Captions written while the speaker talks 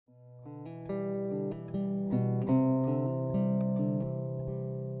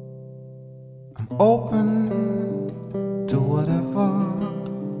Open to whatever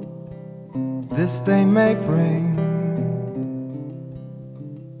this day may bring.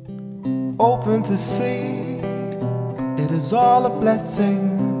 Open to see it is all a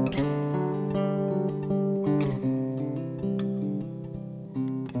blessing.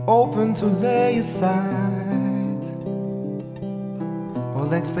 Open to lay aside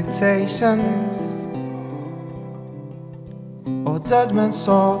all expectations, all judgments,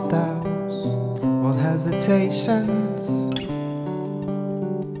 all doubts, all hesitations.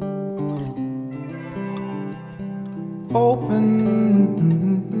 Open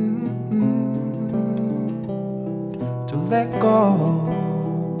to let go.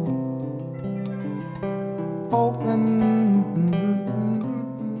 Open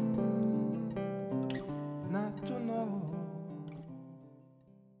not to know.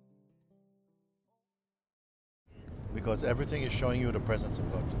 Because everything is showing you the presence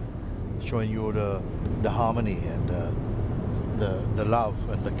of God, showing you the harmony and the love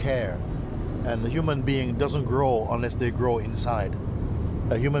and the care. And the human being doesn't grow unless they grow inside.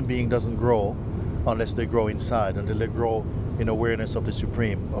 A human being doesn't grow unless they grow inside, until they grow in awareness of the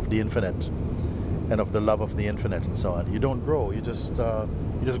Supreme, of the Infinite, and of the love of the Infinite, and so on. You don't grow. You just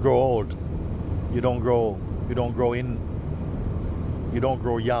grow old. You don't grow young.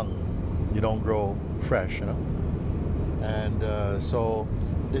 You don't grow fresh. You know. And so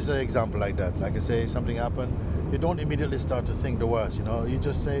this is an example like that. Like I say, something happened. You don't immediately start to think the worst. You know. You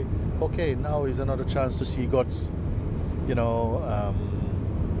just say, okay, now is another chance to see God's,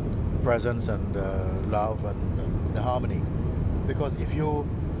 presence and love and the harmony. Because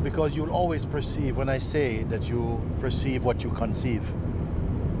you'll always perceive, when I say that you perceive what you conceive.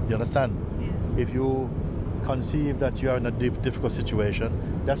 You understand? Yes. If you conceive that you are in a difficult situation,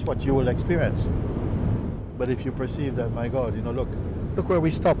 that's what you will experience. But if you perceive that, my God, look where we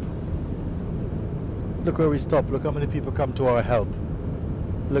stop. Look where we stop. Look how many people come to our help.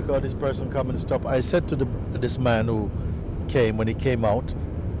 Look how this person come and stop. I said to this man who came, when he came out,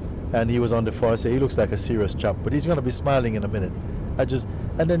 and he was on the floor, I said, he looks like a serious chap, but he's going to be smiling in a minute.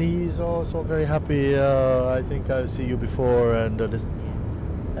 And then he's also very happy. I think I see you before, and this,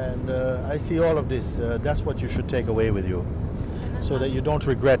 and I see all of this. That's what you should take away with you, so that you don't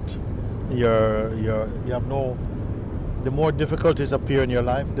regret. You have no. The more difficulties appear in your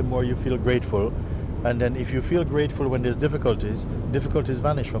life, the more you feel grateful, and then if you feel grateful when there's difficulties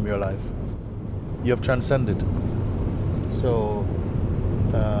vanish from your life. You have transcended. So.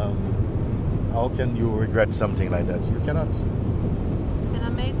 How can you regret something like that? You cannot. And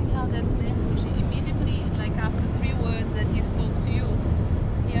amazing how that language immediately, like after 3 words that he spoke to you,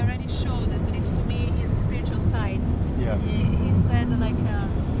 he already showed, at least to me, his spiritual side. Yeah. He said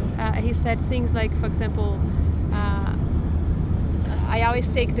he said things like, for example, I always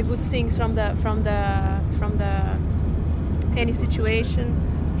take the good things from the any situation.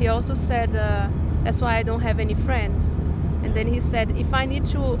 He also said that's why I don't have any friends. And then he said, if I need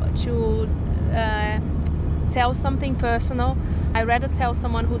to tell something personal, I rather tell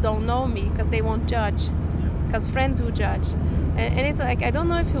someone who don't know me, because they won't judge, because friends will judge. And it's like, I don't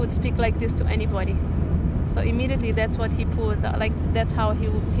know if he would speak like this to anybody. So immediately that's what he put, like that's how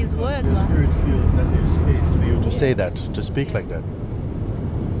his words The were. Spirit feels that there's space for you to say that, to speak like that.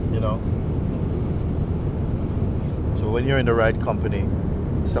 So when you're in the right company,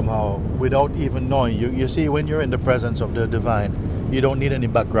 somehow, without even knowing, you see, when you're in the presence of the divine, you don't need any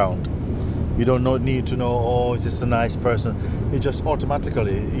background. You don't need to know, oh, is this a nice person? It just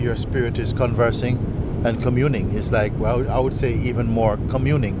automatically, your spirit is conversing and communing. It's like, well, I would say even more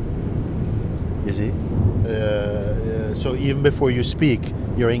communing. You see? So even before you speak,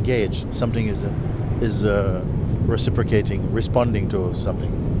 you're engaged. Something is reciprocating, responding to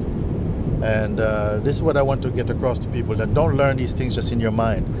something. And this is what I want to get across to people, that don't learn these things just in your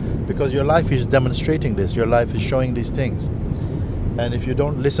mind, because your life is demonstrating this. Your life is showing these things. And if you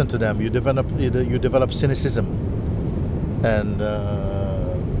don't listen to them, you develop cynicism and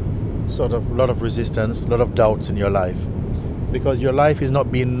sort of a lot of resistance, a lot of doubts in your life, because your life is not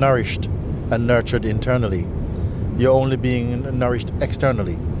being nourished and nurtured internally. You're only being nourished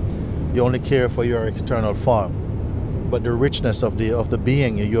externally. You only care for your external form. But the richness of the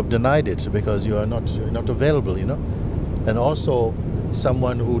being, you have denied it, because you're not available, And also,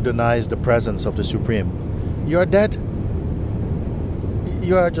 someone who denies the presence of the Supreme, you're dead.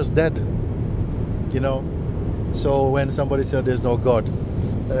 You are just dead, So when somebody says there's no God,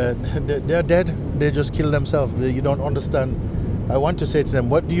 they're dead. They just kill themselves. You don't understand. I want to say to them,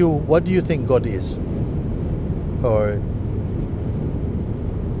 what do you think God is? Or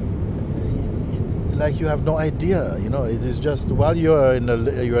like you have no idea, It is just, while you're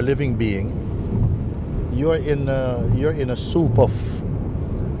a living being, you're in a soup of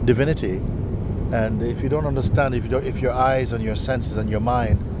divinity, and if you don't understand, if your eyes and your senses and your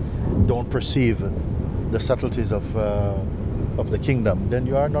mind don't perceive the subtleties of the kingdom, then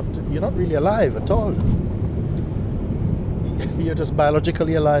you're not really alive at all. You're just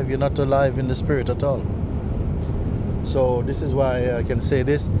biologically alive. You're not alive in the spirit at all. So this is why I can say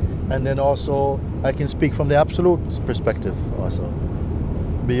this, and then also I can speak from the absolute perspective also,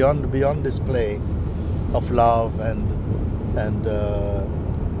 beyond display of love and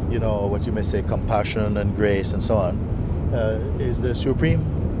what you may say, compassion and grace and so on, is the supreme.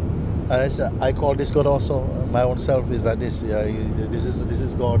 And I call this God also. My own self is that this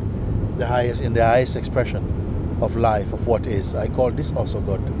is God, the highest expression of life, of what is. I call this also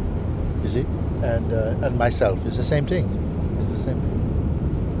God. You see, and myself is the same thing. It's the same.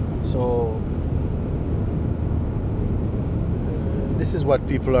 So this is what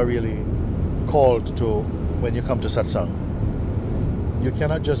people are really called to when you come to satsang. You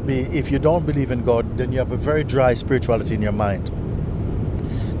cannot just be, if you don't believe in God, then you have a very dry spirituality in your mind.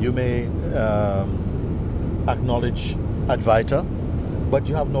 You may acknowledge Advaita, but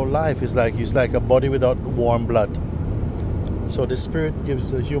you have no life. It's like a body without warm blood. So the spirit gives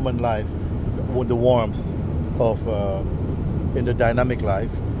the human life the warmth of, in the dynamic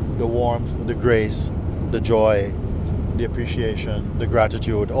life, the warmth, the grace, the joy, the appreciation, the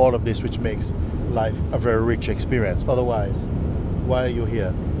gratitude, all of this which makes life a very rich experience. Otherwise, why are you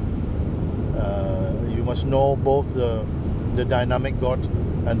here? You must know both the dynamic God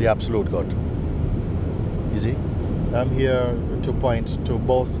and the absolute God. You see? I'm here to point to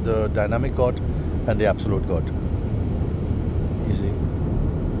both the dynamic God and the absolute God. You see?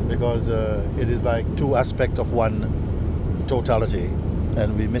 Because it is like two aspects of one totality,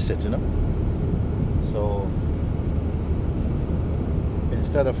 and we miss it, So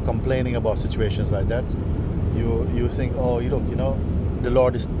instead of complaining about situations like that, you think, oh, look, the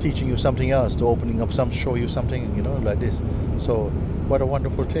Lord is teaching you something else, to opening up show you something, like this. So what a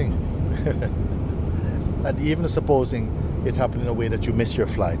wonderful thing. And even supposing it happened in a way that you miss your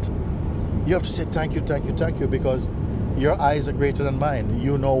flight, you have to say thank you, thank you, thank you, because your eyes are greater than mine.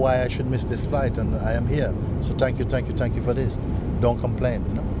 You know why I should miss this flight, and I am here. So thank you, thank you, thank you for this. Don't complain,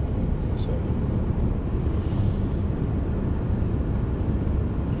 So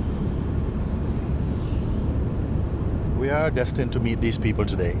we are destined to meet these people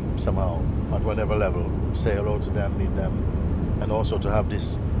today, somehow, at whatever level. Say hello to them, meet them, and also to have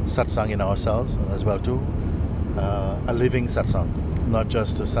this satsang in ourselves as well too. A living satsang, not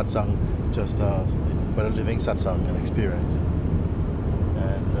just a satsang, but a living satsang, an experience.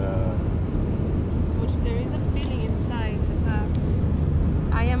 And but there is a feeling inside.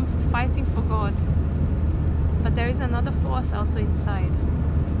 I am fighting for God, but there is another force also inside.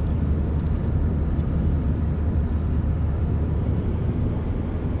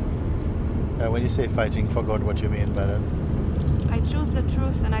 When you say fighting for God, what do you mean by that? I choose the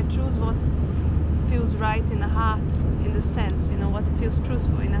truth, and I choose what feels right in the heart, in the sense, what feels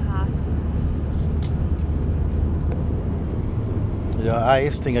truthful in the heart. The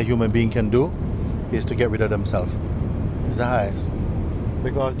highest thing a human being can do is to get rid of themselves. It's the highest.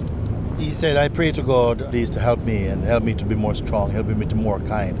 Because he said, I pray to God, please, to help me and help me to be more strong, help me to be more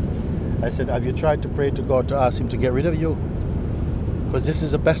kind. I said, have you tried to pray to God to ask him to get rid of you? Because this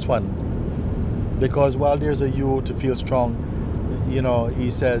is the best one. Because while there's a you to feel strong, he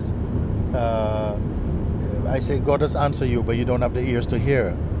says, I say, God does answer you, but you don't have the ears to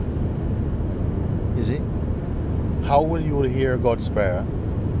hear. You see? How will you hear God's prayer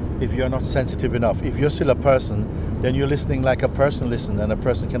if you're not sensitive enough? If you're still a person, then you're listening like a person listens, and a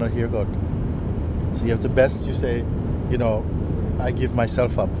person cannot hear God. So you have to best, you say, I give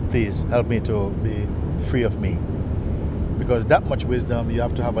myself up. Please help me to be free of me. Because that much wisdom, you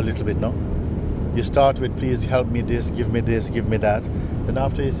have to have a little bit, no? You start with, please help me this, give me that. Then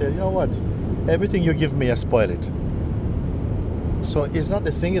after you say, you know what? Everything you give me, I spoil it. So it's not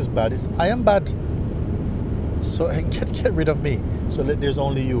the thing is bad, it's I am bad. So get rid of me. So there's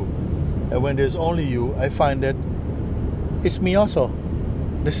only you. And when there's only you, I find that it's me also.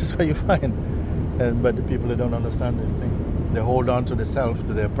 This is where you find. But the people that don't understand this thing, they hold on to the self,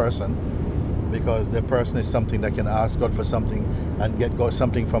 to their person, because their person is something that can ask God for something and get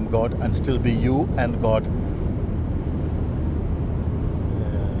something from God and still be you and God.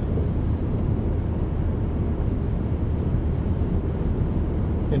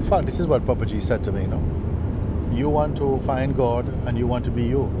 In fact, this is what Papaji said to me, You want to find God and you want to be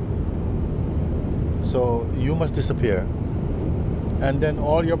you. So you must disappear. And then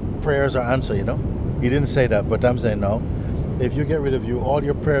all your prayers are answered, He didn't say that, but I'm saying now, if you get rid of you, all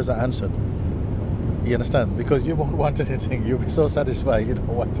your prayers are answered. You understand? Because you won't want anything. You'll be so satisfied. You don't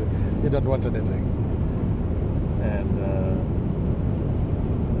want it. You don't want anything. And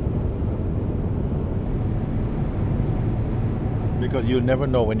because you'll never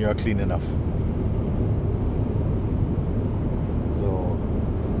know when you're clean enough. So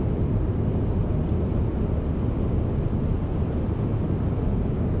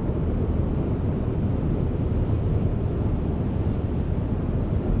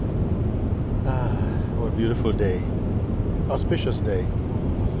what a beautiful day. Auspicious day.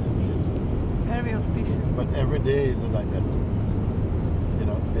 Very auspicious. But every day is like that. You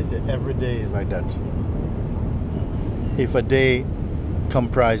know, they say every day is like that. If a day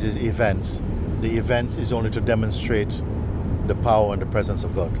comprises events, the events is only to demonstrate the power and the presence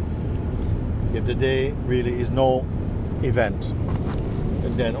of God. If the day really is no event,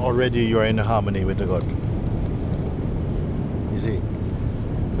 then already you're in harmony with the God. You see?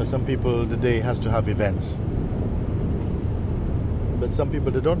 Because some people, the day has to have events. But some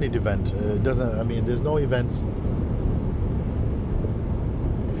people, they don't need event. There's no events.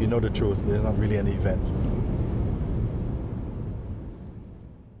 If you know the truth, there's not really any event.